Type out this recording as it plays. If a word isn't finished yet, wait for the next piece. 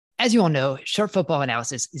As you all know, Sharp Football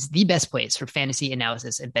Analysis is the best place for fantasy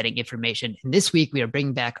analysis and betting information. And this week, we are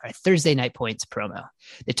bringing back our Thursday night points promo.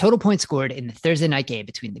 The total points scored in the Thursday night game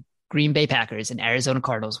between the Green Bay Packers and Arizona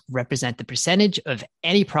Cardinals represent the percentage of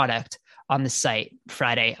any product on the site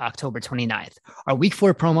Friday, October 29th. Our week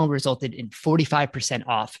 4 promo resulted in 45%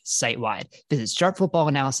 off site-wide. Visit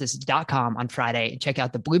sharpfootballanalysis.com on Friday and check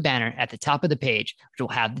out the blue banner at the top of the page, which will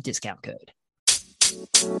have the discount code.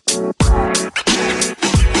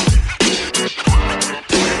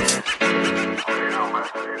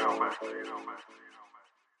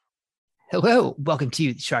 Hello, welcome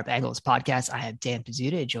to the Sharp Angles podcast. I am Dan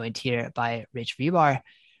Pizzuta, joined here by Rich Rebar.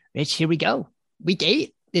 Rich, here we go. Week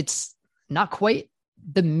 8. It's not quite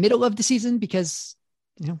the middle of the season because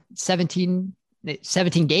 17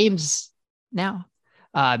 games now.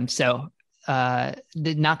 Not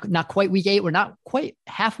quite week 8. We're not quite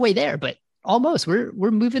halfway there, but almost. We're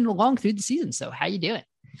moving along through the season. So how you doing?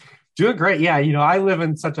 Doing great. Yeah. I live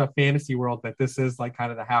in such a fantasy world that this is like kind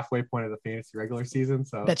of the halfway point of the fantasy regular season.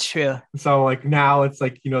 So that's true. So like now it's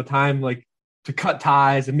like, time like to cut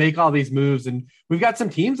ties and make all these moves. And we've got some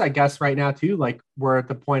teams, I guess, right now too. Like we're at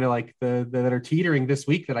the point of like that are teetering this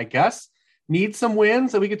week that I guess need some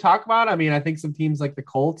wins that we could talk about. I mean, I think some teams like the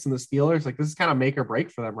Colts and the Steelers, like this is kind of make or break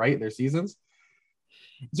for them, right? Their seasons.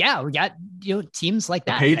 Yeah, we got teams like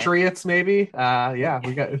that. The Patriots, maybe. We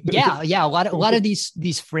got A lot of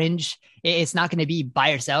these fringe. It's not going to be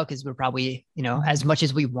buy or sell because we're probably as much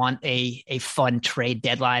as we want a fun trade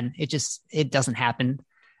deadline, it doesn't happen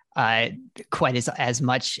quite as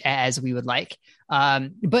much as we would like.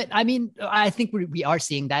 But I mean, I think we are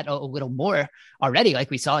seeing that a little more already. Like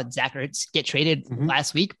we saw Zach Ertz get traded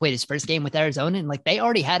last week, played his first game with Arizona, and like they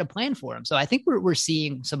already had a plan for him. So I think we're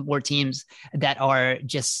seeing some more teams that are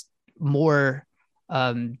just more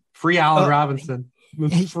free Allen Robinson.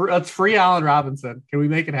 Let's free Allen Robinson. Can we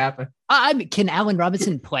make it happen? Can Allen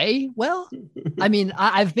Robinson play well? I mean,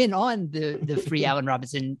 I've been on the free Allen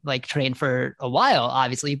Robinson like train for a while,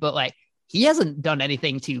 obviously, but like he hasn't done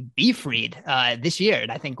anything to be freed this year. And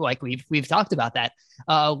I think like we've talked about that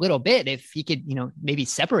a little bit. If he could, maybe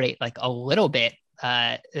separate like a little bit,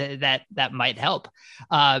 that might help.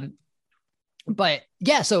 But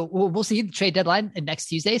yeah, so we'll see the trade deadline next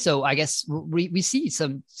Tuesday. So I guess we see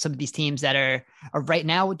some of these teams that are right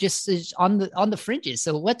now just on the fringes.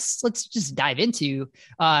 So let's just dive into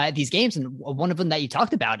these games. And one of them that you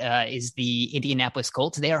talked about is the Indianapolis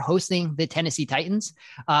Colts. They are hosting the Tennessee Titans.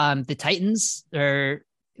 The Titans are,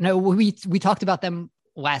 we talked about them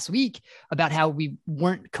last week about how we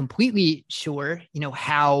weren't completely sure,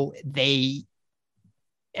 how they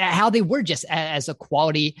were just as a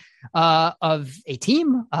quality of a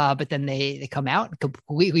team, but then they come out and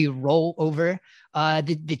completely roll over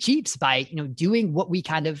the Chiefs by doing what we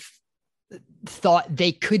kind of thought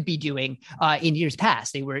they could be doing in years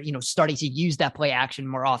past. They were starting to use that play action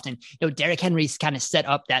more often. Derrick Henry's kind of set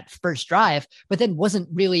up that first drive, but then wasn't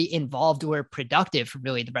really involved or productive for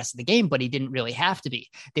really the rest of the game, but he didn't really have to be.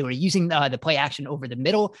 They were using the play action over the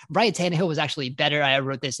middle. Ryan Tannehill was actually better. I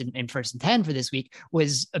wrote this in first and 10 for this week,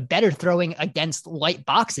 was better throwing against light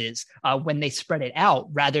boxes when they spread it out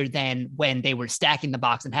rather than when they were stacking the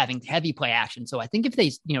box and having heavy play action. So I think if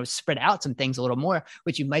they spread out some things a little more,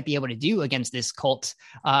 which you might be able to do against this Colts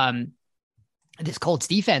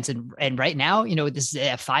defense. And right now, this is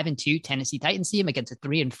a 5-2 Tennessee Titans team against a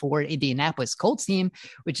 3-4 Indianapolis Colts team,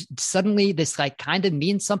 which suddenly this like kind of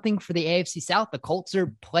means something for the AFC South. The Colts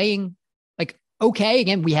are playing like, okay.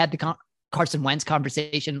 Again, we had the Carson Wentz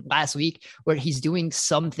conversation last week where he's doing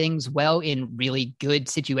some things well in really good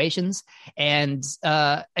situations. And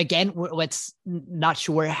again, let's not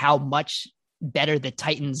sure how much better the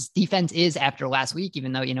Titans defense is after last week,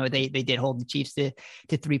 even though, they did hold the Chiefs to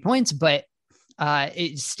 3 points, but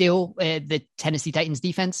it's still the Tennessee Titans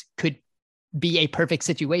defense could be a perfect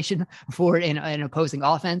situation for an opposing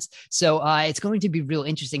offense. So it's going to be real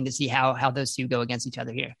interesting to see how those two go against each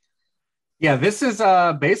other here. Yeah, this is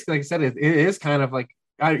basically, like I said, it is kind of like,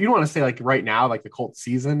 you don't want to say like right now, like the Colts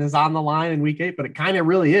season is on the line in week 8, but it kind of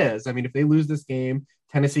really is. I mean, if they lose this game,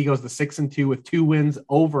 Tennessee goes to 6-2 with 2 wins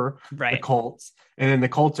over the Colts. And then the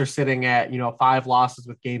Colts are sitting at, 5 losses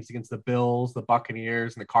with games against the Bills, the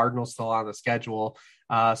Buccaneers, and the Cardinals still on the schedule.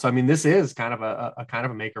 So, I mean, this is kind of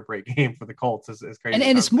a make or break game for the Colts. Is crazy.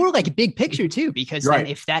 And it's more like a big picture too, because then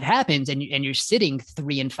if that happens and you're sitting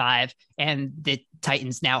 3-5 and the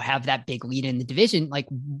Titans now have that big lead in the division, like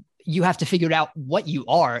you have to figure out what you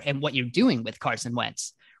are and what you're doing with Carson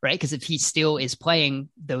Wentz. Right. Because if he still is playing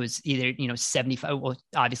those either, 75, well,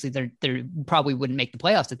 obviously they're probably wouldn't make the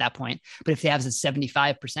playoffs at that point. But if they have a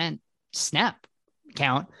 75% snap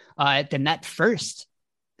count, then that first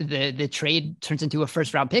the trade turns into a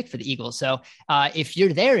first round pick for the Eagles. So if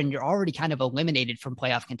you're there and you're already kind of eliminated from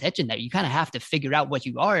playoff contention, that you kind of have to figure out what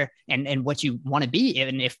you are and what you want to be,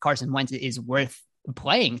 and if Carson Wentz is worth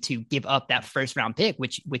playing to give up that first round pick,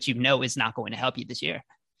 which is not going to help you this year.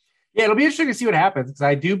 Yeah, it'll be interesting to see what happens, because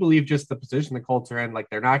I do believe just the position the Colts are in, like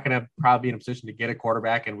they're not going to probably be in a position to get a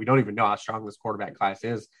quarterback, and we don't even know how strong this quarterback class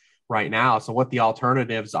is right now. So what the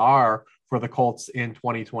alternatives are for the Colts in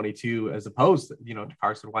 2022 as opposed to, to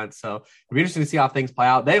Carson Wentz. So it'll be interesting to see how things play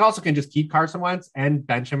out. They also can just keep Carson Wentz and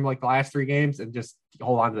bench him like the last 3 games and just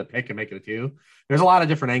hold on to the pick and make it a 2. There's a lot of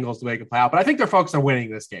different angles to make it play out, but I think they're focused on winning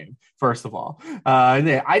this game, first of all. And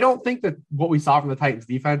I don't think that what we saw from the Titans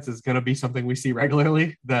defense is going to be something we see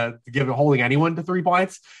regularly, holding anyone to 3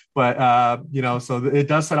 points. But, so it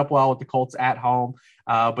does set up well with the Colts at home.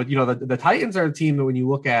 But the Titans are a team that when you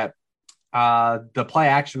look at, the play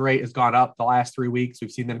action rate has gone up the last 3 weeks.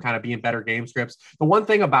 We've seen them kind of be in better game scripts. The one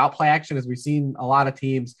thing about play action is we've seen a lot of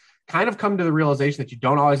teams kind of come to the realization that you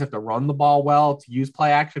don't always have to run the ball well to use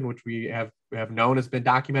play action, which we have known has been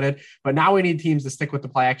documented. But now we need teams to stick with the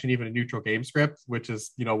play action, even a neutral game script, which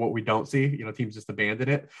is, what we don't see. Teams just abandon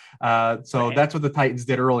it. So That's what the Titans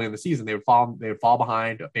did early in the season. They would fall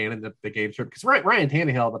behind, abandon the game script. Because Ryan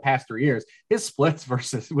Tannehill, the past 3 years, his splits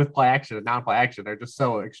with play action and non-play action are just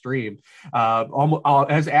so extreme, almost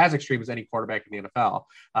as extreme as any quarterback in the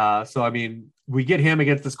NFL. So, I mean, we get him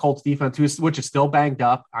against this Colts defense, which is still banged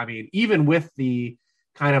up. I mean, even with the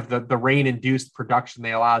kind of the rain-induced production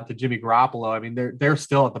they allowed to Jimmy Garoppolo, I mean, they're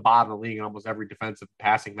still at the bottom of the league in almost every defensive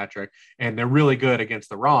passing metric, and they're really good against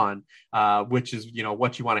the run, which is,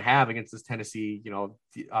 what you want to have against this Tennessee,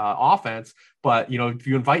 offense. But, if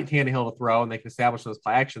you invite Tannehill to throw and they can establish those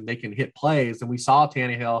play action, they can hit plays. And we saw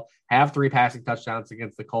Tannehill have 3 passing touchdowns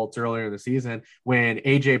against the Colts earlier in the season when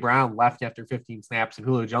A.J. Brown left after 15 snaps and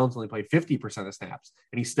Julio Jones only played 50% of snaps.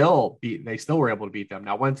 And they still were able to beat them.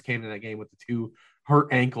 Now, Wentz came in that game with the 2 hurt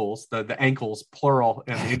ankles, the ankles plural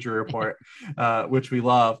in the injury report, which we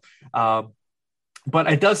love. But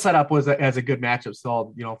it does set up as a good matchup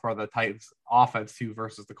still, for the Titans offense too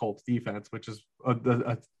versus the Colts defense, which is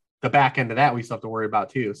the back end of that we still have to worry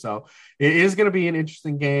about too. So it is going to be an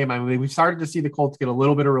interesting game. I mean, we've started to see the Colts get a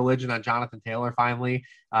little bit of religion on Jonathan Taylor finally.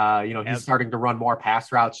 He's starting to run more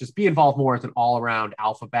pass routes, just be involved more as an all-around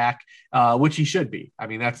alpha back, which he should be. I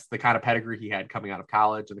mean, that's the kind of pedigree he had coming out of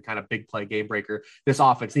college and the kind of big play game breaker this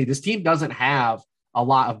offense needs. This team doesn't have a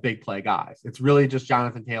lot of big play guys. It's really just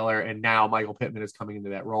Jonathan Taylor, and now Michael Pittman is coming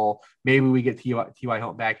into that role. Maybe we get T.Y.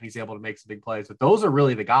 Hilton back and he's able to make some big plays, but those are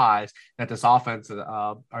really the guys that this offense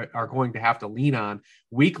are going to have to lean on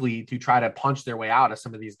weekly to try to punch their way out of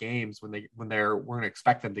some of these games when we're going to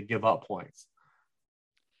expect them to give up points.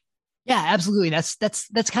 Yeah, absolutely. That's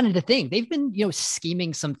kind of the thing. They've been,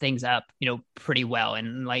 scheming some things up, pretty well.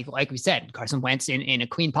 And like we said, Carson Wentz in a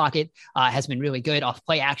clean pocket has been really good. Off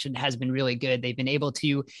play action has been really good. They've been able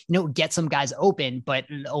to, get some guys open, but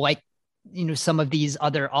like, some of these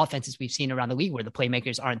other offenses we've seen around the league where the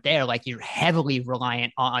playmakers aren't there, like you're heavily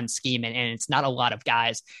reliant on scheme, and it's not a lot of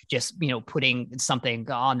guys just, putting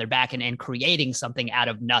something on their back and creating something out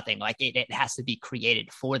of nothing. Like it has to be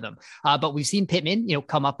created for them. But we've seen Pittman,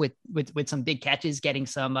 come up with some big catches, getting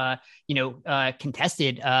some,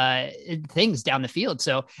 contested things down the field.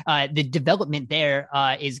 So the development there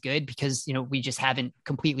is good because, we just haven't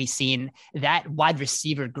completely seen that wide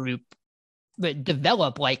receiver group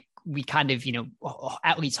develop like we kind of,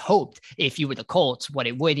 at least hoped if you were the Colts, what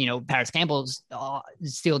it would. Paris Campbell's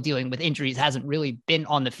still dealing with injuries, hasn't really been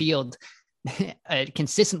on the field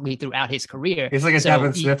consistently throughout his career. It's like a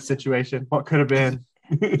Devin Smith situation. What could have been?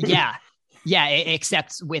 Yeah,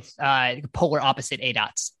 except with polar opposite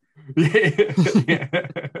ADOTs.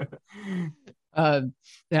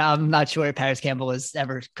 I'm not sure if Paris Campbell has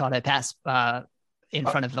ever caught a pass in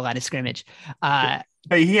front of the line of scrimmage.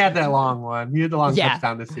 Hey, he had that long one. He had the long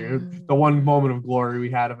touchdown this year. The one moment of glory we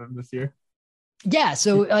had of him this year. Yeah,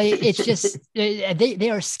 so it's just they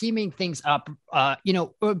are scheming things up,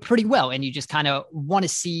 pretty well, and you just kind of want to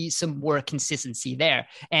see some more consistency there.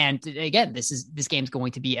 And again, this game's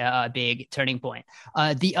going to be a big turning point.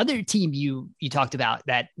 The other team you talked about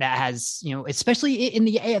that has, especially in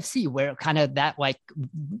the AFC, where kind of that like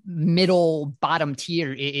middle bottom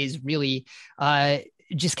tier is really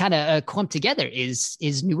just kind of clumped together is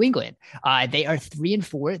New England. They are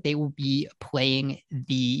 3-4. They will be playing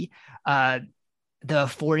the the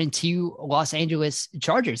 4-2 Los Angeles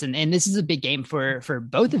Chargers. And this is a big game for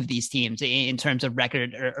both of these teams in terms of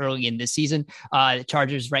record early in this season. The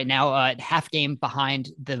Chargers right now, half game behind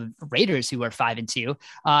the Raiders, who are 5-2.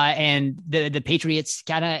 And the Patriots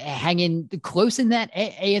kind of hanging close in that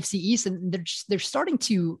AFC East. And they're starting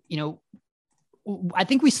to, I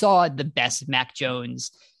think we saw the best Mac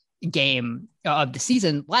Jones game of the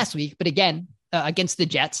season last week, but again, against the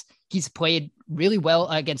Jets, he's played really well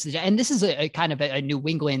against the Jets. And this is a kind of a New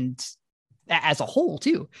England as a whole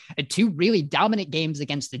too. Two really dominant games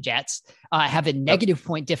against the Jets, have a negative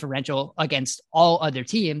point differential against all other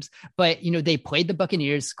teams, but they played the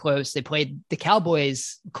Buccaneers close. They played the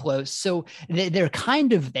Cowboys close. So they're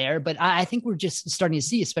kind of there, but I think we're just starting to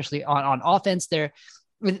see, especially on offense, they're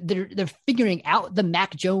figuring out the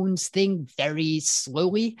Mac Jones thing very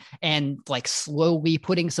slowly and slowly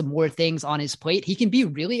putting some more things on his plate. He can be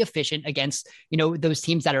really efficient against, those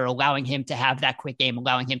teams that are allowing him to have that quick game,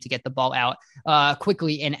 allowing him to get the ball out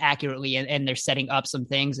quickly and accurately. And they're setting up some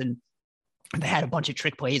things. And they had a bunch of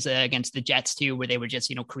trick plays against the Jets too, where they were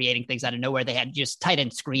just, creating things out of nowhere. They had just tight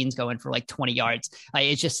end screens going for 20 yards.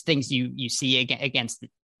 It's just things you see against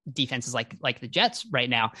defenses like the Jets right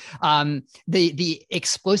now. The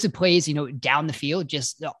explosive plays, down the field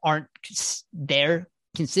just aren't there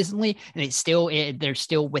consistently, and they're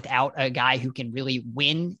still without a guy who can really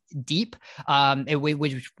win deep,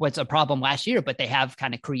 which was a problem last year. But they have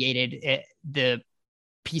kind of created the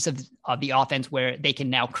piece of the offense where they can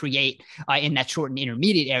now create in that short and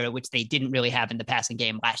intermediate area, which they didn't really have in the passing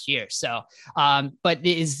game last year. So, but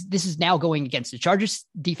this is now going against the Chargers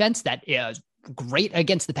defense that is great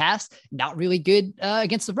against the pass, not really good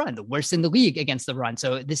against the run, the worst in the league against the run.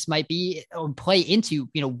 So this might be play into,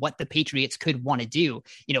 what the Patriots could want to do,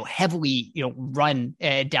 heavily, run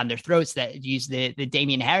down their throats, that use the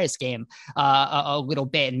Damian Harris game a little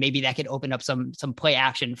bit. And maybe that could open up some play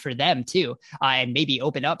action for them too. And maybe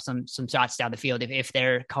open up some shots down the field if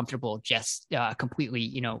they're comfortable just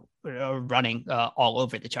completely, running all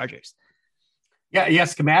over the Chargers. Yeah,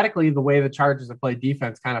 schematically, the way the Chargers have played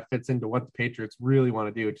defense kind of fits into what the Patriots really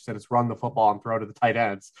want to do. It just said it's run the football and throw to the tight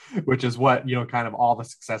ends, which is what, kind of all the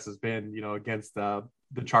success has been, against the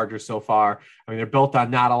Chargers so far. I mean, they're built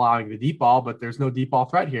on not allowing the deep ball, but there's no deep ball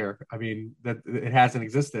threat here. I mean, that it hasn't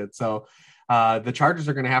existed. So the Chargers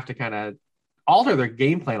are going to have to kind of alter their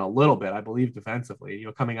game plan a little bit, I believe, defensively,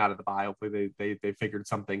 coming out of the bye. Hopefully they figured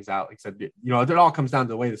some things out. Like I said, it all comes down to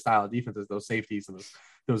the way the style of defense is, those safeties and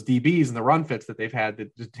those DBs and the run fits that they've had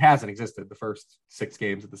that just hasn't existed the first 6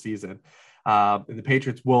 games of the season. And the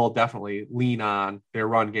Patriots will definitely lean on their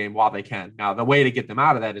run game while they can. Now, the way to get them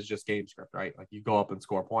out of that is just game script, right? Like you go up and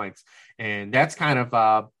score points. And that's kind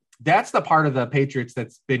of, that's the part of the Patriots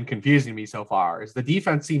that's been confusing me so far, is the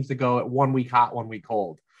defense seems to go at 1 week hot, 1 week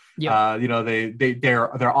cold. Yeah.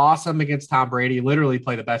 They're awesome against Tom Brady, literally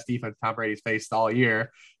play the best defense Tom Brady's faced all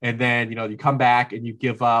year. And then, you come back and you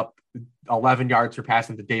give up 11 yards for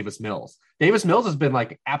passing to Davis Mills. Davis Mills has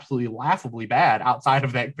been absolutely laughably bad outside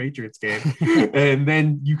of that Patriots game. And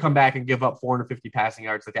then you come back and give up 450 passing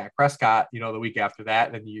yards to Dak Prescott, the week after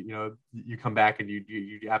that. And you come back and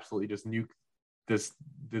you absolutely just nuke this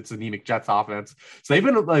anemic Jets offense. So they've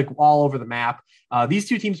been all over the map. These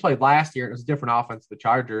two teams played last year. It was a different offense. The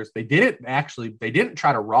Chargers, they didn't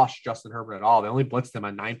try to rush Justin Herbert at all. They only blitzed him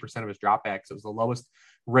on 9% of his dropbacks. It was the lowest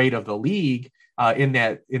rate of the league in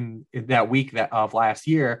that week of last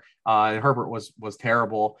year. And Herbert was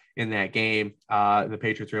terrible in that game. The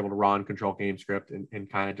Patriots were able to run, control game script, and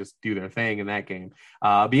kind of just do their thing in that game.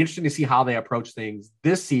 Be interesting to see how they approach things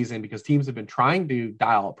this season, because teams have been trying to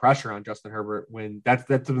dial up pressure on Justin Herbert when that's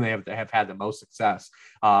when they have had the most success.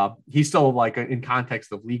 He's still in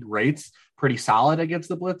context of league rates, pretty solid against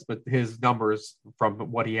the blitz, but his numbers from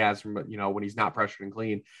what he has from, when he's not pressured and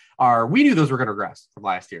clean we knew those were going to regress from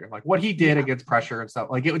last year. What he did against pressure and stuff,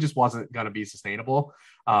 it just wasn't going to be sustainable.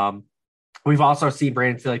 We've also seen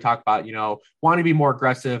Brandon Staley talk about, wanting to be more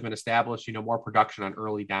aggressive and establish, more production on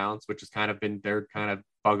early downs, which has kind of been their kind of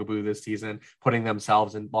bugaboo this season, putting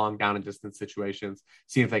themselves in long down and distance situations,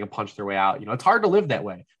 seeing if they can punch their way out. It's hard to live that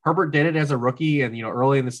way. Herbert did it as a rookie and,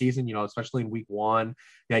 early in the season, especially in week 1,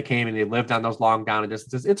 they came and they lived on those long down and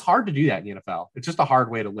distances. It's hard to do that in the NFL. It's just a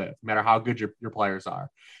hard way to live, no matter how good your players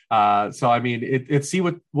are. So, I mean,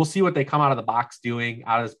 we'll see what they come out of the box doing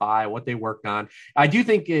out of this bye, what they worked on. I do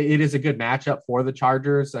think it is a good matchup for the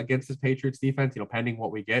Chargers against this Patriots defense, pending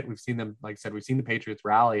what we get. We've seen them, like I said, we've seen the Patriots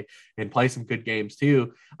rally and play some good games too.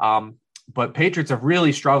 But Patriots have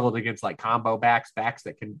really struggled against like combo backs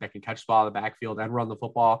that can catch the ball in the backfield and run the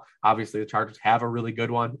football. Obviously, the Chargers have a really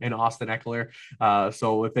good one in Austin Ekeler.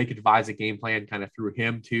 So if they could devise a game plan kind of through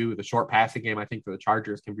him too, the short passing game, I think for the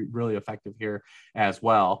Chargers can be really effective here as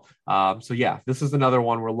well. So yeah, this is another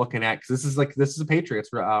one we're looking at because this is a Patriots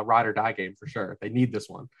ride or die game for sure. They need this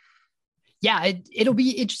one. Yeah, it'll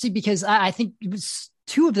be interesting because I think it was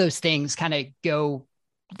two of those things kind of go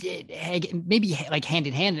maybe like hand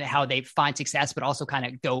in hand in how they find success, but also kind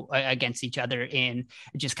of go against each other in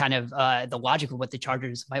just kind of the logic of what the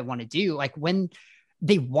Chargers might want to do. Like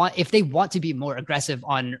if they want to be more aggressive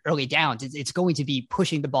on early downs, it's going to be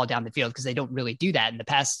pushing the ball down the field because they don't really do that in the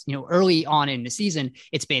past. Early on in the season,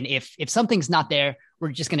 it's been if something's not there,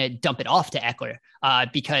 we're just going to dump it off to Ekeler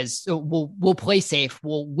because we'll play safe,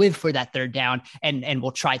 we'll live for that third down, and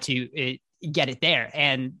we'll try to get it there.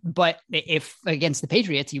 But if against the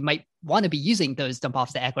Patriots, you might want to be using those dump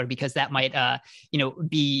offs to Ekeler because that might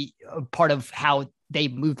be a part of how they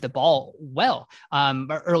move the ball well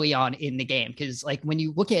early on in the game. Because like when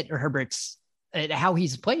you look at Herbert's how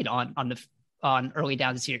he's played on early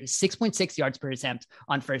downs this year, 6.6 yards per attempt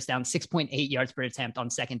on first down, 6.8 yards per attempt on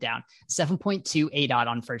second down, 7.2 ADOT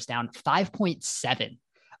on first down, 5.7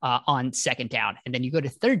 on second down. And then you go to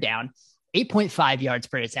third down, 8.5 yards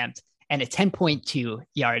per attempt and a 10.2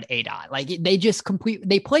 yard ADOT. Like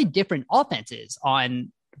they play different offenses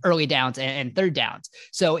on early downs and third downs.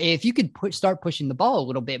 So if you could start pushing the ball a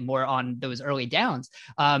little bit more on those early downs,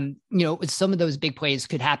 some of those big plays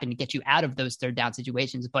could happen to get you out of those third down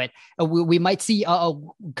situations. But we might see a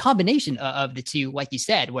combination of the two, like you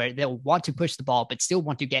said, where they'll want to push the ball, but still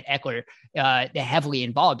want to get Ekeler heavily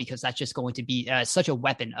involved because that's just going to be such a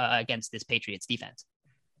weapon against this Patriots defense.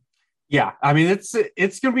 Yeah, I mean it's going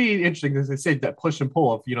to be interesting as they say that push and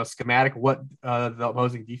pull of schematic what the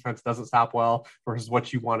opposing defense doesn't stop well versus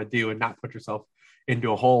what you want to do and not put yourself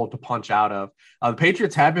into a hole to punch out of. The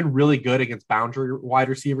Patriots have been really good against boundary wide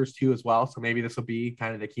receivers too as well. So maybe this will be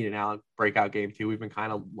kind of the Keenan Allen breakout game too. We've been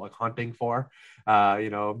kind of like hunting for,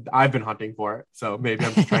 I've been hunting for it. So maybe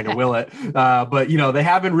I'm just trying to will it. But they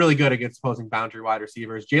have been really good against opposing boundary wide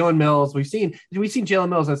receivers. Jalen Mills, we've seen Jalen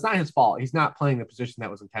Mills. It's not his fault. He's not playing the position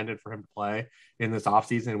that was intended for him to play in this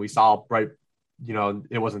offseason. We saw it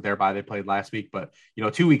wasn't there by they played last week, but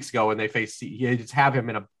 2 weeks ago when they faced, you just have him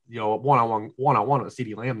in a one-on-one with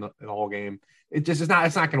CeeDee Lamb the whole game. That's not a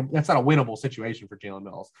winnable situation for Jalen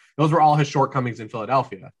Mills. Those were all his shortcomings in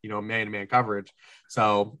Philadelphia, man-to-man coverage.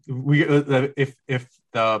 So if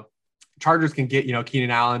the Chargers can get,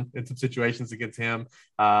 Keenan Allen in some situations against him,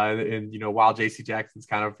 and while JC Jackson's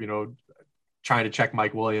kind of, trying to check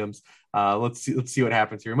Mike Williams, let's see what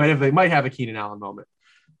happens here. They might have a Keenan Allen moment.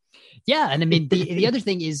 Yeah. And I mean, the other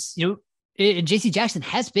thing is, JC Jackson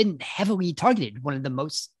has been heavily targeted, one of the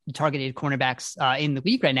most targeted cornerbacks in the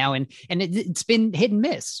league right now. And it's been hit and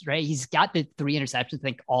miss, right? He's got the 3 interceptions, I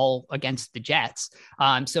think all against the Jets.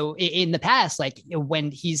 So in the past, like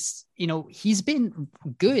when he's been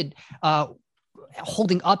good,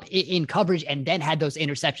 holding up in coverage and then had those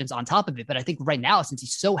interceptions on top of it. But I think right now, since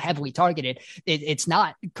he's so heavily targeted, it's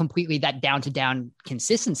not completely that down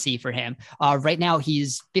consistency for him. Right now,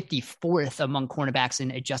 he's 54th among cornerbacks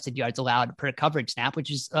in adjusted yards allowed per coverage snap,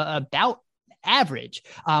 which is about average,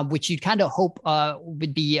 which you'd kind of hope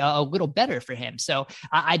would be a little better for him. So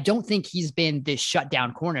I don't think he's been this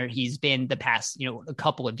shutdown corner he's been the past, a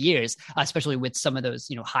couple of years, especially with some of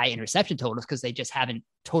those, high interception totals, because they just haven't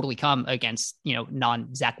totally come against,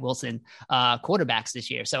 non-Zach Wilson quarterbacks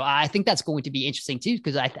this year. So I think that's going to be interesting too,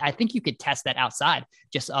 because I think you could test that outside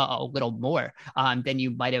just a little more than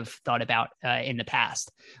you might have thought about in the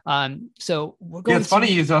past. So we're going it's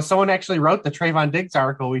funny, someone actually wrote the Trayvon Diggs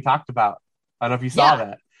article we talked about. I don't know if you saw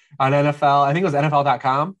that on NFL. I think it was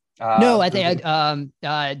NFL.com. No, I think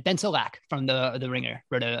Ben Solak from the Ringer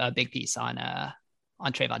wrote a big piece on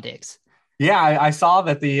Trayvon Diggs. Yeah, I saw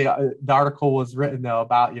that the article was written though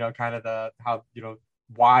about kind of how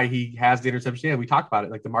why he has the interception. Yeah, we talked about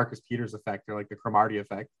it, like the Marcus Peters effect or like the Cromartie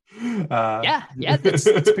effect. That's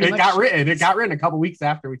it got written. It got written a couple weeks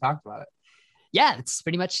after we talked about it. Yeah, it's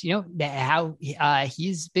pretty much how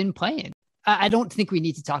he's been playing. I don't think we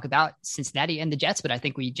need to talk about Cincinnati and the Jets, but I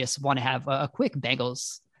think we just want to have a quick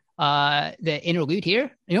Bengals the interlude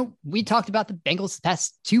here. We talked about the Bengals the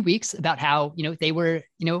past 2 weeks about how they were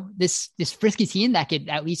this frisky team that could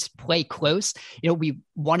at least play close. We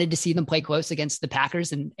wanted to see them play close against the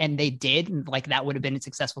Packers, and they did, and like that would have been a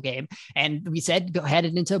successful game. And we said go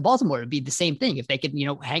headed into Baltimore, it'd be the same thing if they could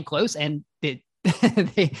hang close, and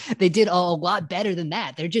they did a lot better than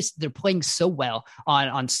that. They're playing so well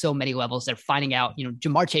on so many levels. They're finding out,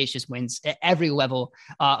 Ja'Marr Chase just wins at every level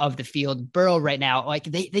of the field. Burrow right now, like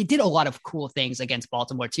they did a lot of cool things against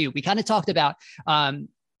Baltimore too. We kind of talked about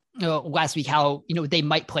last week how they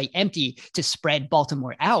might play empty to spread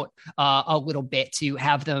Baltimore out a little bit to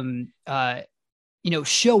have them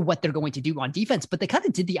show what they're going to do on defense, but they kind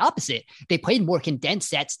of did the opposite. They played more condensed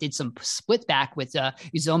sets, did some split back with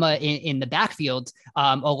Uzomah in the backfield,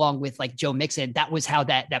 along with like Joe Mixon. That was how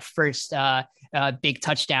that first big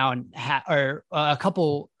touchdown or a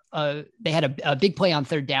couple. They had a big play on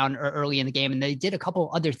third down early in the game, and they did a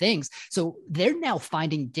couple other things. So they're now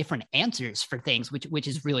finding different answers for things, which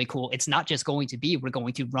is really cool. It's not just going to be, we're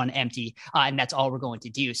going to run empty and that's all we're going to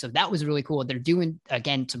do. So that was really cool. They're doing,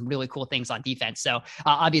 again, some really cool things on defense. So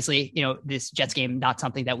obviously, this Jets game, not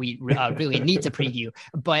something that we really need to preview,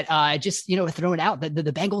 but just, throwing out that the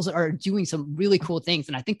Bengals are doing some really cool things.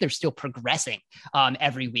 And I think they're still progressing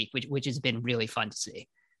every week, which has been really fun to see.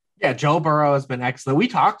 Yeah, Joe Burrow has been excellent. We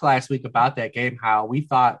talked last week about that game, how we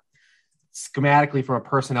thought schematically from a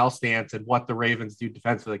personnel stance and what the Ravens do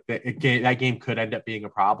defensively, like that game could end up being a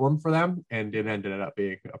problem for them, and it ended up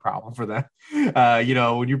being a problem for them.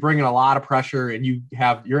 When you're bringing a lot of pressure and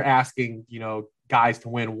you're asking, guys to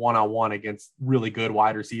win one-on-one against really good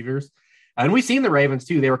wide receivers. And we've seen the Ravens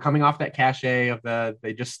too. They were coming off that cachet of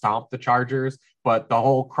they just stomped the Chargers, but the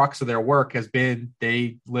whole crux of their work has been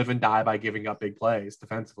they live and die by giving up big plays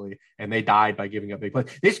defensively, and they died by giving up big plays.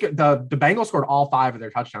 The Bengals scored all 5 of their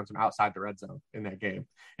touchdowns from outside the red zone in that game.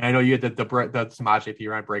 And I know you had the Samaje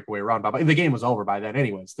Perine breakaway run, but the game was over by then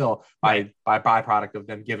anyway, still by byproduct of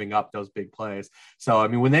them giving up those big plays. So, I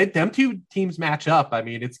mean, when them two teams match up, I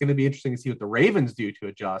mean, it's going to be interesting to see what the Ravens do to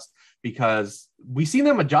adjust, because we seen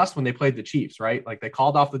them adjust when they played the Chiefs, right? Like they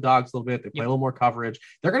called off the dogs a little bit. They play a little more coverage.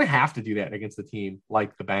 They're going to have to do that against the team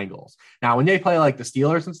like the Bengals. Now, when they play like the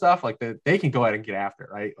Steelers and stuff, like they can go ahead and get after it,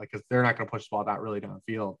 right? Like, because they're not going to push the ball down really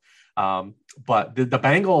downfield. But the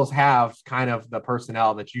Bengals have kind of the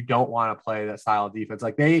personnel that you don't want to play that style of defense.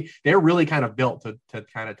 Like they're really kind of built to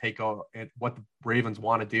kind of take over what the Ravens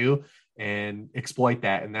want to do and exploit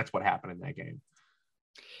that. And that's what happened in that game.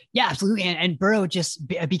 Yeah, absolutely. And Burrow, just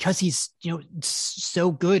because he's,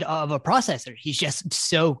 so good of a processor, he's just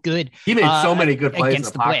so good. He made so many good plays in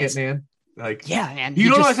the pocket, blitz. Man. Like, yeah, man. You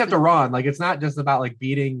don't always have to run. Like, it's not just about like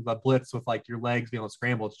beating the blitz with like your legs being able to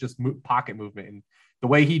scramble. It's just pocket movement. And the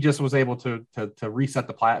way he just was able to reset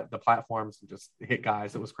the platforms and just hit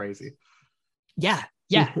guys, it was crazy. Yeah,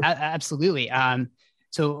 absolutely.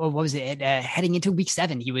 So what was it? Heading into week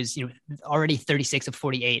 7, he was already 36 of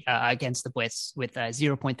 48 against the blitz with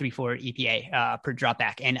 0.34 EPA per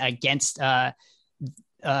dropback, and against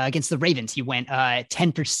the Ravens, he went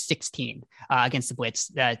 10 for 16 against the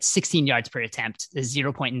blitz, 16 yards per attempt,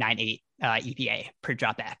 0.98 EPA per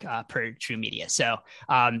dropback per True Media. So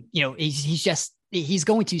he's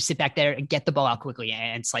going to sit back there and get the ball out quickly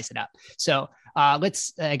and slice it up. So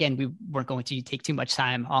let's, again, we weren't going to take too much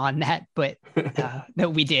time on that, but no,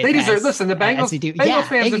 we did. They deserve, listen, the Bengals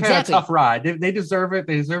fans have had a tough ride. They deserve it.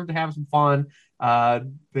 They deserve to have some fun.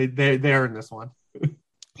 They're in this one.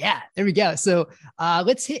 Yeah, there we go. So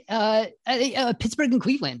let's hit Pittsburgh and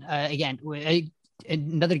Cleveland again.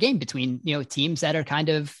 Another game between teams that are kind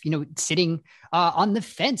of sitting on the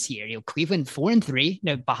fence here. Cleveland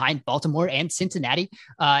 4-3, behind Baltimore and Cincinnati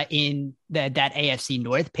in that AFC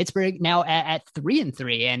North. Pittsburgh now at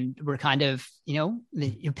 3-3, and we're kind of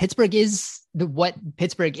Pittsburgh is what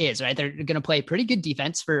Pittsburgh is, right? They're going to play pretty good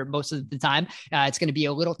defense for most of the time. It's going to be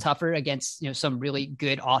a little tougher against some really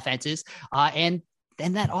good offenses, and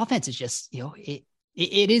that offense is just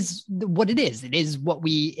it is what it is. It is what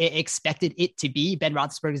we expected it to be. Ben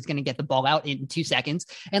Roethlisberger is going to get the ball out in 2 seconds.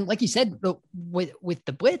 And like you said, with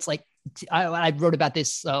the blitz, like I wrote about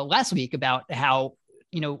this last week about how,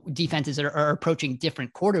 defenses are approaching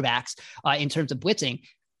different quarterbacks in terms of blitzing.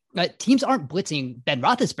 Teams aren't blitzing Ben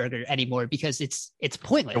Roethlisberger anymore because it's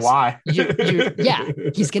pointless. Why? He's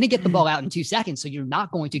going to get the ball out in 2 seconds, so you're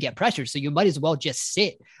not going to get pressure. So you might as well just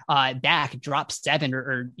sit back, drop 7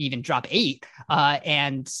 or even drop 8,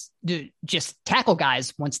 and just tackle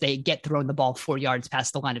guys once they get thrown the ball 4 yards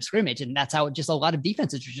past the line of scrimmage. And that's how just a lot of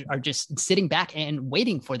defenses are just sitting back and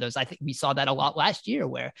waiting for those. I think we saw that a lot last year,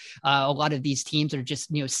 where a lot of these teams are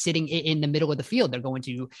just sitting in the middle of the field. They're going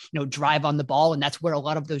to drive on the ball, and that's where a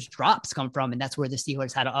lot of those drops come from, and that's where the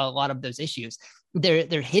Steelers had a lot of those issues.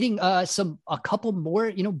 They're hitting a couple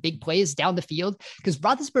more big plays down the field, because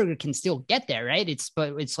Roethlisberger can still get there, right?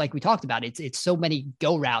 But it's like we talked about, it's so many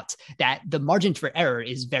go routes that the margin for error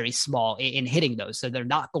is very very small in hitting those. So they're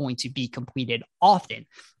not going to be completed often.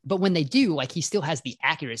 But when they do, like, he still has the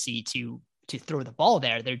accuracy to throw the ball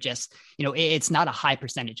there. They're just, it's not a high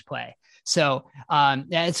percentage play. So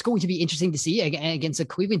it's going to be interesting to see against a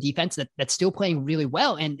Cleveland defense that's still playing really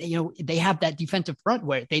well. And, they have that defensive front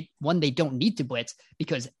where they don't need to blitz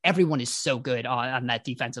because everyone is so good on that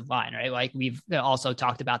defensive line, right? Like, we've also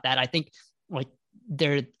talked about that. I think, like,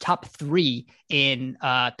 their top 3 in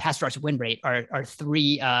pass rush win rate are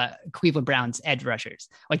 3 Cleveland Browns edge rushers.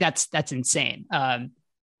 Like, that's insane.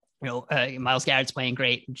 Myles Garrett's playing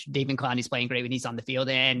great. David Clowney's playing great when he's on the field.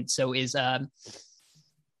 And so is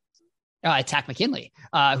Takk McKinley,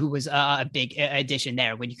 who was a big addition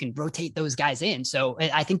there when you can rotate those guys in. So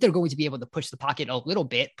I think they're going to be able to push the pocket a little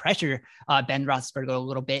bit, pressure Ben Roethlisberger a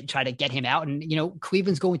little bit, try to get him out. And,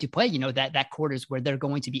 Cleveland's going to play, that quarters where they're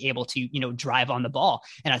going to be able to, drive on the ball.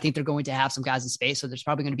 And I think they're going to have some guys in space. So there's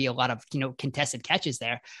probably going to be a lot of, contested catches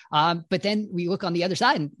there. But then we look on the other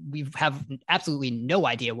side and we have absolutely no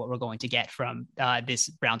idea what we're going to get from this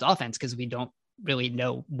Browns offense, because we don't really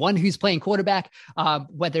know who's playing quarterback,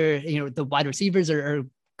 whether the wide receivers are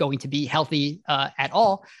going to be healthy at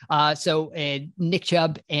all. So Nick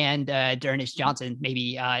Chubb and D'Ernest Johnson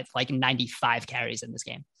maybe like 95 carries in this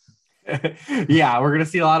game. Yeah, we're gonna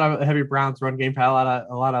see a lot of heavy Browns run game, a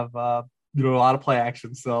lot of play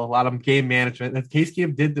action, so a lot of game management. And Case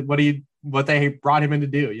Keenum did what they brought him in to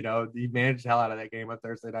do. He managed the hell out of that game on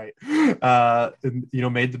Thursday night. And,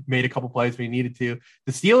 made a couple plays when he needed to.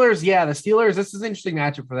 The Steelers, this is an interesting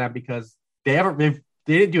matchup for them because they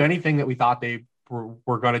didn't do anything that we thought they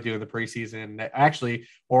were going to do in the preseason. Actually,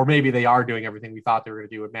 or maybe they are doing everything we thought they were going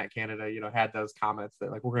to do with Matt Canada. Had those comments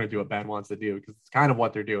that, like, we're going to do what Ben wants to do, because it's kind of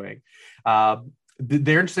what they're doing.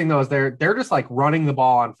 They're interesting though, is they're just like running the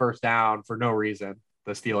ball on first down for no reason.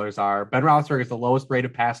 The Steelers are. Ben Roethlisberger is the lowest rate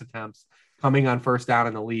of pass attempts coming on first down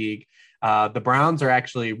in the league. The Browns are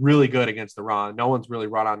actually really good against the run. No one's really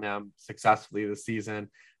run on them successfully this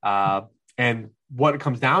season. And what it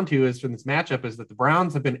comes down to is, from this matchup, is that the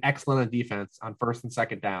Browns have been excellent on defense on first and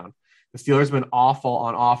second down. The Steelers have been awful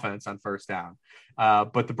on offense on first down.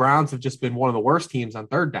 But the Browns have just been one of the worst teams on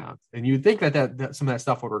third down. And you'd think that some of that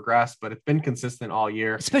stuff would regress, but it's been consistent all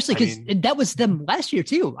year. Especially because that was them last year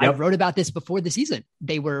too. Yep. I wrote about this before the season.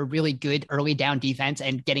 They were really good early down defense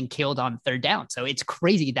and getting killed on third down. So it's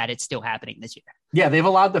crazy that it's still happening this year. Yeah, they've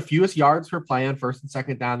allowed the fewest yards per play on first and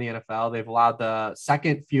second down in the NFL. They've allowed the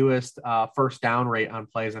second fewest first down rate on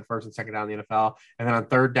plays on first and second down in the NFL. And then on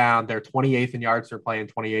third down, they're 28th in yards per play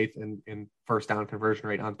and 28th in first down conversion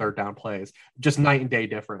rate on third down plays. Just night and day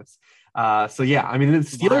difference. So yeah, I mean, the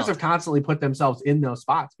Steelers have constantly put themselves in those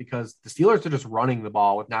spots because the Steelers are just running the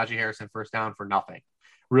ball with Najee Harrison first down for nothing.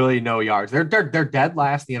 Really no yards. They're dead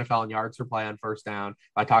last in the NFL in yards per play on first down.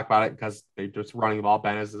 I talk about it because they're just running the ball.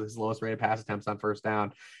 Ben is his lowest rated pass attempts on first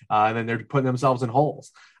down. And then they're putting themselves in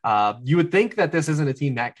holes. You would think that this isn't a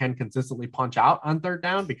team that can consistently punch out on third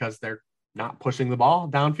down because they're not pushing the ball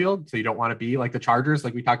downfield. So you don't want to be like the Chargers.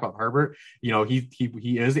 Like we talked about Herbert,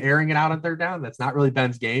 he is airing it out on third down. That's not really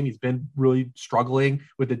Ben's game. He's been really struggling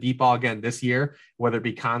with the deep ball again this year, whether it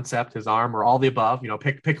be concept, his arm, or all the above,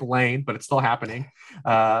 pick a lane, but it's still happening.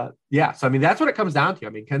 Yeah. So, I mean, that's what it comes down to. I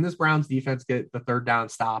mean, can this Browns defense get the third down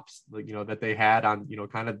stops, that they had on,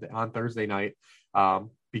 kind of on Thursday night?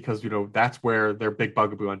 Because, that's where their big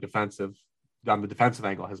bugaboo on the defensive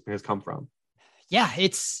angle has come from. Yeah.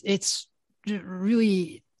 It's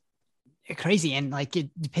really crazy. And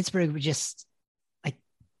Pittsburgh would just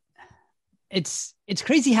it's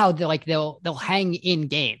crazy how they'll hang in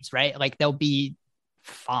games, right? Like they'll be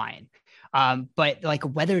fine. But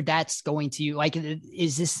whether that's going to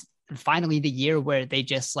is this finally the year where they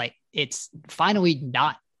just it's finally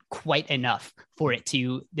not quite enough for it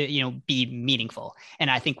to, be meaningful.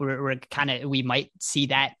 And I think we might see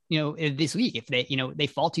that, this week, if they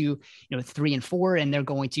fall to, 3-4 and they're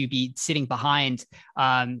going to be sitting behind,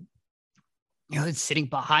 sitting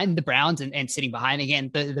behind the Browns and sitting behind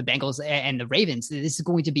again, the Bengals and the Ravens. This is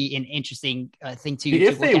going to be an interesting thing to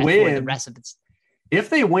if look they at win, for the rest of it. If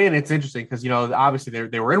they win, it's interesting because, obviously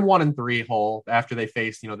they were in 1-3 hole after they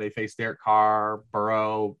faced Derek Carr,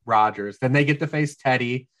 Burrow, Rodgers. Then they get to face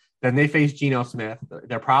Teddy. Then they face Geno Smith.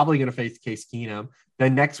 They're probably going to face Case Keenum.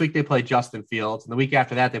 Then next week they play Justin Fields. And the week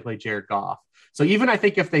after that, they play Jared Goff. So even I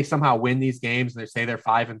think if they somehow win these games and they say they're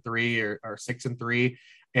 5-3 or 6-3,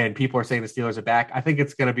 and people are saying the Steelers are back, I think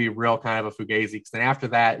it's going to be real kind of a fugazi. Because then after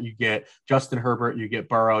that, you get Justin Herbert, you get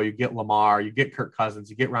Burrow, you get Lamar, you get Kirk Cousins,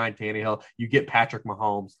 you get Ryan Tannehill, you get Patrick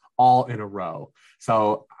Mahomes all in a row.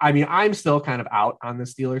 So, I mean, I'm still kind of out on the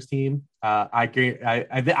Steelers team. I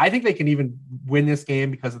think they can even win this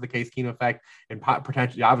game because of the Case Keenum effect and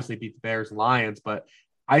potentially, obviously, beat the Bears and Lions. But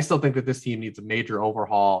I still think that this team needs a major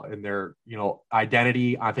overhaul in their,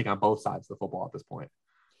 identity. I think on both sides of the football at this point.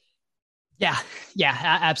 Yeah,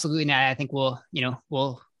 absolutely. And I think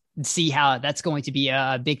we'll see how that's going to be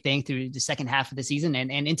a big thing through the second half of the season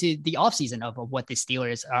and into the offseason of what the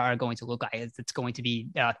Steelers are going to look like. It's going to be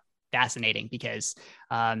fascinating because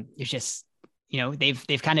it's just,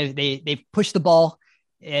 they've pushed the ball.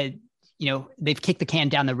 They've kicked the can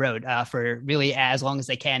down the road for really as long as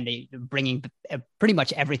they can. They bringing pretty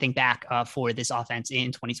much everything back for this offense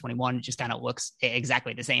in 2021. It just kind of looks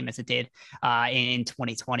exactly the same as it did in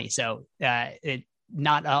 2020. So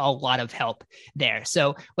not a lot of help there.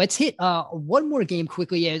 So let's hit one more game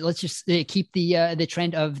quickly. Let's just keep the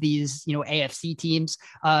trend of these, AFC teams,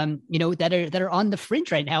 that are on the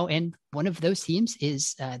fringe right now. And one of those teams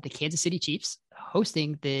is the Kansas City Chiefs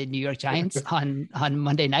hosting the New York Giants on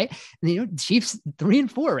Monday night. And, Chiefs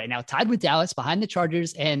 3-4 right now, tied with Dallas, behind the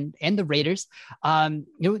Chargers and the Raiders.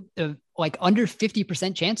 Like under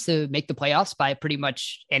 50% chance to make the playoffs by pretty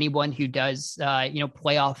much anyone who does,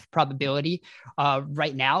 playoff probability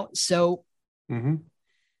right now. So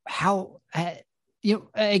how,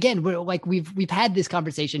 again, we're like, we've had this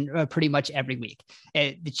conversation pretty much every week.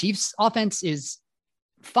 The Chiefs offense is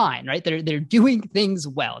fine, right? They're doing things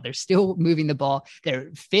well. They're still moving the ball.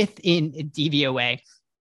 They're fifth in DVOA.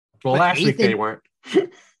 Well, last week they weren't.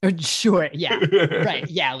 Sure. Yeah. Right.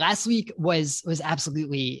 Yeah. Last week was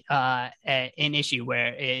absolutely an issue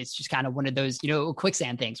where it's just kind of one of those,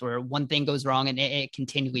 quicksand things where one thing goes wrong and it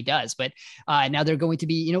continually does. But now they're going to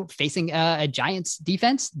be, facing a Giants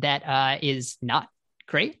defense that is not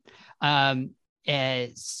great.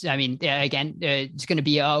 It's going to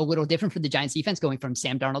be a little different for the Giants defense going from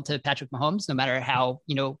Sam Darnold to Patrick Mahomes, no matter how,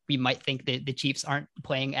 we might think that the Chiefs aren't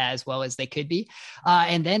playing as well as they could be.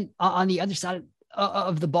 And then on the other side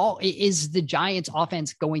of the ball, is the Giants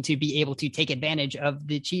offense going to be able to take advantage of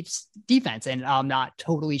the Chiefs defense? And I'm not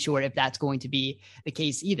totally sure if that's going to be the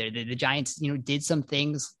case either. The Giants, did some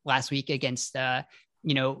things last week against, the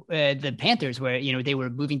Panthers where, they were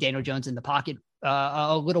moving Daniel Jones in the pocket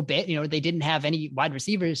a little bit. They didn't have any wide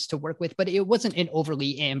receivers to work with, but it wasn't an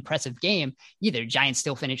overly impressive game either. Giants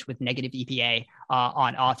still finished with negative EPA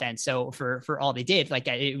on offense. So for all they did, like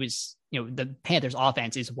it was, the Panthers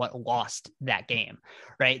offense is what lost that game.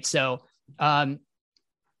 Right. So,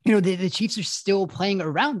 the Chiefs are still playing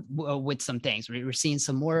around with some things. We're seeing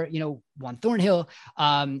some more, Juan Thornhill,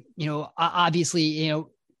 obviously,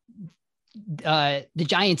 the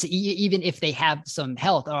Giants, even if they have some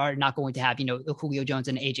health, are not going to have, Julio Jones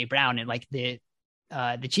and AJ Brown. And like the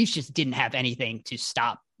Chiefs just didn't have anything to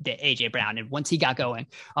stop the AJ Brown. And once he got going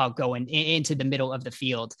into the middle of the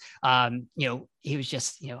field, he was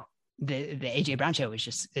just, the AJ Brown show is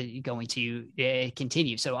just going to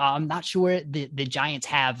continue. So I'm not sure the Giants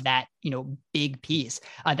have that, big piece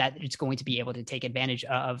that it's going to be able to take advantage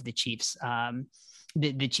of the Chiefs,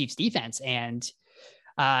 the Chiefs defense. And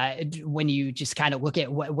when you just kind of look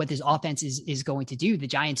at what this offense is going to do, the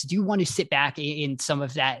Giants do want to sit back in some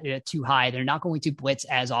of that too high. They're not going to blitz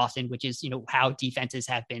as often, which is, how defenses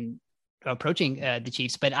have been approaching the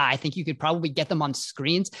Chiefs, but I think you could probably get them on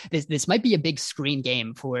screens. This might be a big screen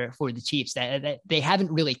game for the Chiefs that they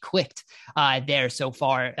haven't really clicked there so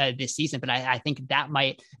far this season, but I think that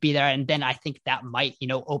might be there. And then I think that might,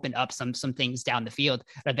 open up some things down the field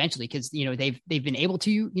eventually, because, they've been able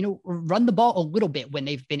to, run the ball a little bit when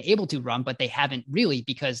they've been able to run, but they haven't really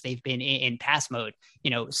because they've been in pass mode,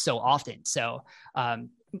 so often. So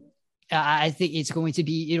I think it's going to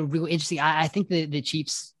be, really interesting. I think the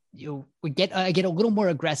Chiefs, we get a little more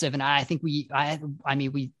aggressive. And I think we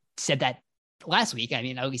said that last week. I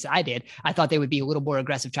mean, at least I did. I thought they would be a little more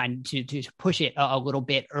aggressive trying to push it a little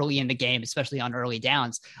bit early in the game, especially on early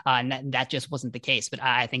downs. And that just wasn't the case. But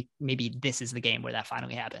I think maybe this is the game where that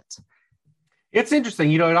finally happens. It's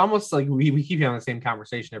interesting, it almost like we keep having the same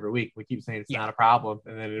conversation every week. We keep saying it's not a problem,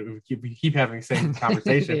 and then we keep having the same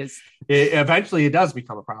conversation. Eventually, it does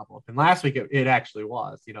become a problem. And last week, it actually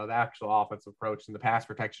was. The actual offensive approach and the pass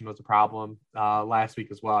protection was a problem last week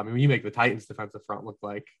as well. I mean, when you make the Titans' defensive front look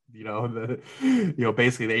like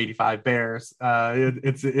basically the '85 Bears,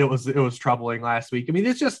 it was troubling last week. I mean,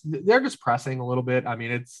 they're just pressing a little bit. I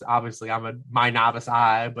mean, it's obviously my novice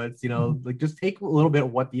eye, but it's like just take a little bit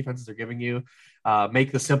of what defenses are giving you.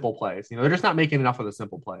 make the simple plays. They're just not making enough of the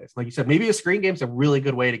simple plays. Like you said, maybe a screen game is a really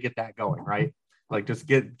good way to get that going, right? Like just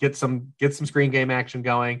get some screen game action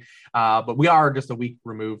going. But we are just a week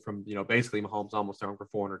removed from, basically Mahomes almost throwing for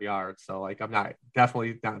 400 yards. So like, I'm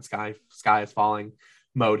definitely not in sky is falling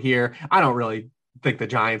mode here. I don't really think the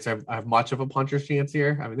Giants have much of a puncher's chance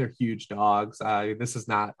here. I mean, they're huge dogs. I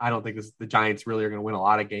don't think the Giants really are going to win a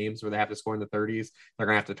lot of games where they have to score in the 30s. They're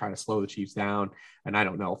going to have to try to slow the Chiefs down. And I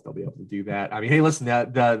don't know if they'll be able to do that. I mean, hey, listen,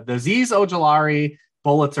 the Azeez Ojulari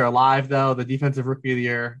bullets are alive though. The defensive rookie of the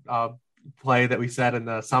year, play that we said in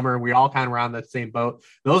the summer, we all kind of were on the same boat.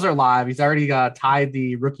 Those are live. He's already tied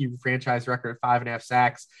the rookie franchise record at 5.5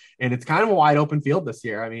 sacks, and it's kind of a wide open field this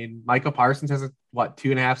year. I mean, Micah Parsons has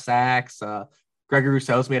 2.5 sacks. Gregory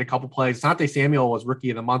Rousseau's made a couple plays. Asante Samuel was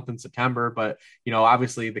rookie of the month in September, but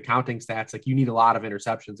obviously the counting stats, like you need a lot of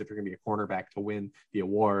interceptions if you're going to be a cornerback to win the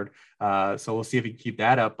award. So we'll see if he can keep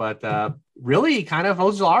that up. But really, kind of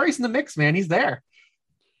Ojulari's in the mix, man. He's there.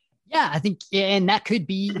 Yeah, I think, and that could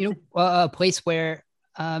be, a place where,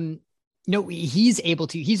 he's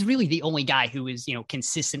really the only guy who is,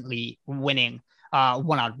 consistently winning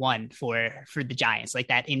one-on-one for the Giants. Like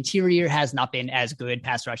that interior has not been as good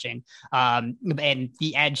pass rushing. And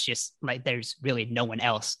the edge just like, there's really no one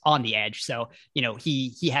else on the edge. So,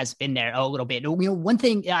 he has been there a little bit. One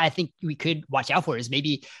thing I think we could watch out for is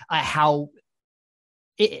maybe I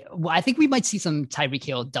think we might see some Tyreek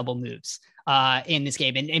Hill double moves in this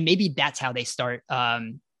game. And maybe that's how they start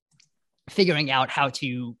figuring out how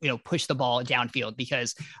to, push the ball downfield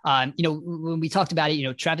because, when we talked about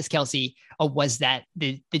it, Travis Kelce was that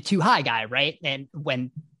the too high guy, right? And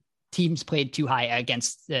when teams played too high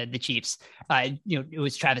against the Chiefs, it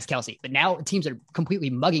was Travis Kelce, but now teams are completely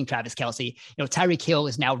mugging Travis Kelce. Tyreek Hill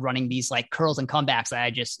is now running these like curls and comebacks. I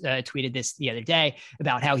just tweeted this the other day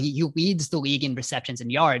about how he leads the league in receptions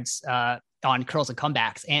and yards on curls and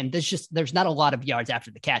comebacks. And there's not a lot of yards after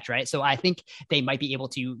the catch, right? So I think they might be able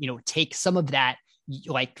to, take some of that,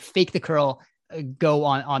 like fake the curl, go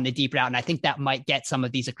on the deep route. And I think that might get some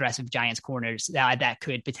of these aggressive Giants corners that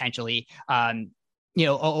could potentially,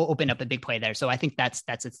 open up a big play there. So I think that's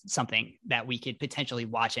something that we could potentially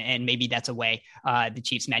watch. And maybe that's a way the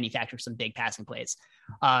Chiefs manufacture some big passing plays.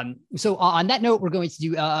 So on that note, we're going to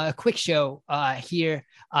do a quick show here.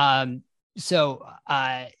 So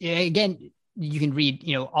again, you can read,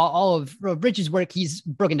 all of Rich's work. He's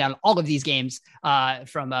broken down all of these games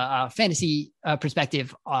from a fantasy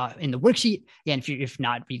perspective in the worksheet. And if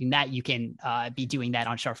not reading that, you can be doing that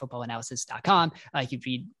on sharpfootballanalysis.com. You can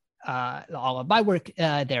read all of my work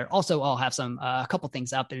there. Also, I'll have a couple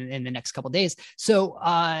things up in the next couple of days. So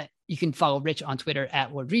you can follow Rich on Twitter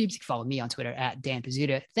at Ward Reeves. You can follow me on Twitter at Dan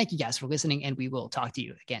Pizzuta. Thank you guys for listening, and we will talk to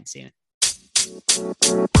you again soon. You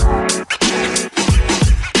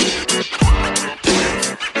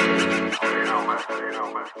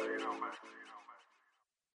know, man.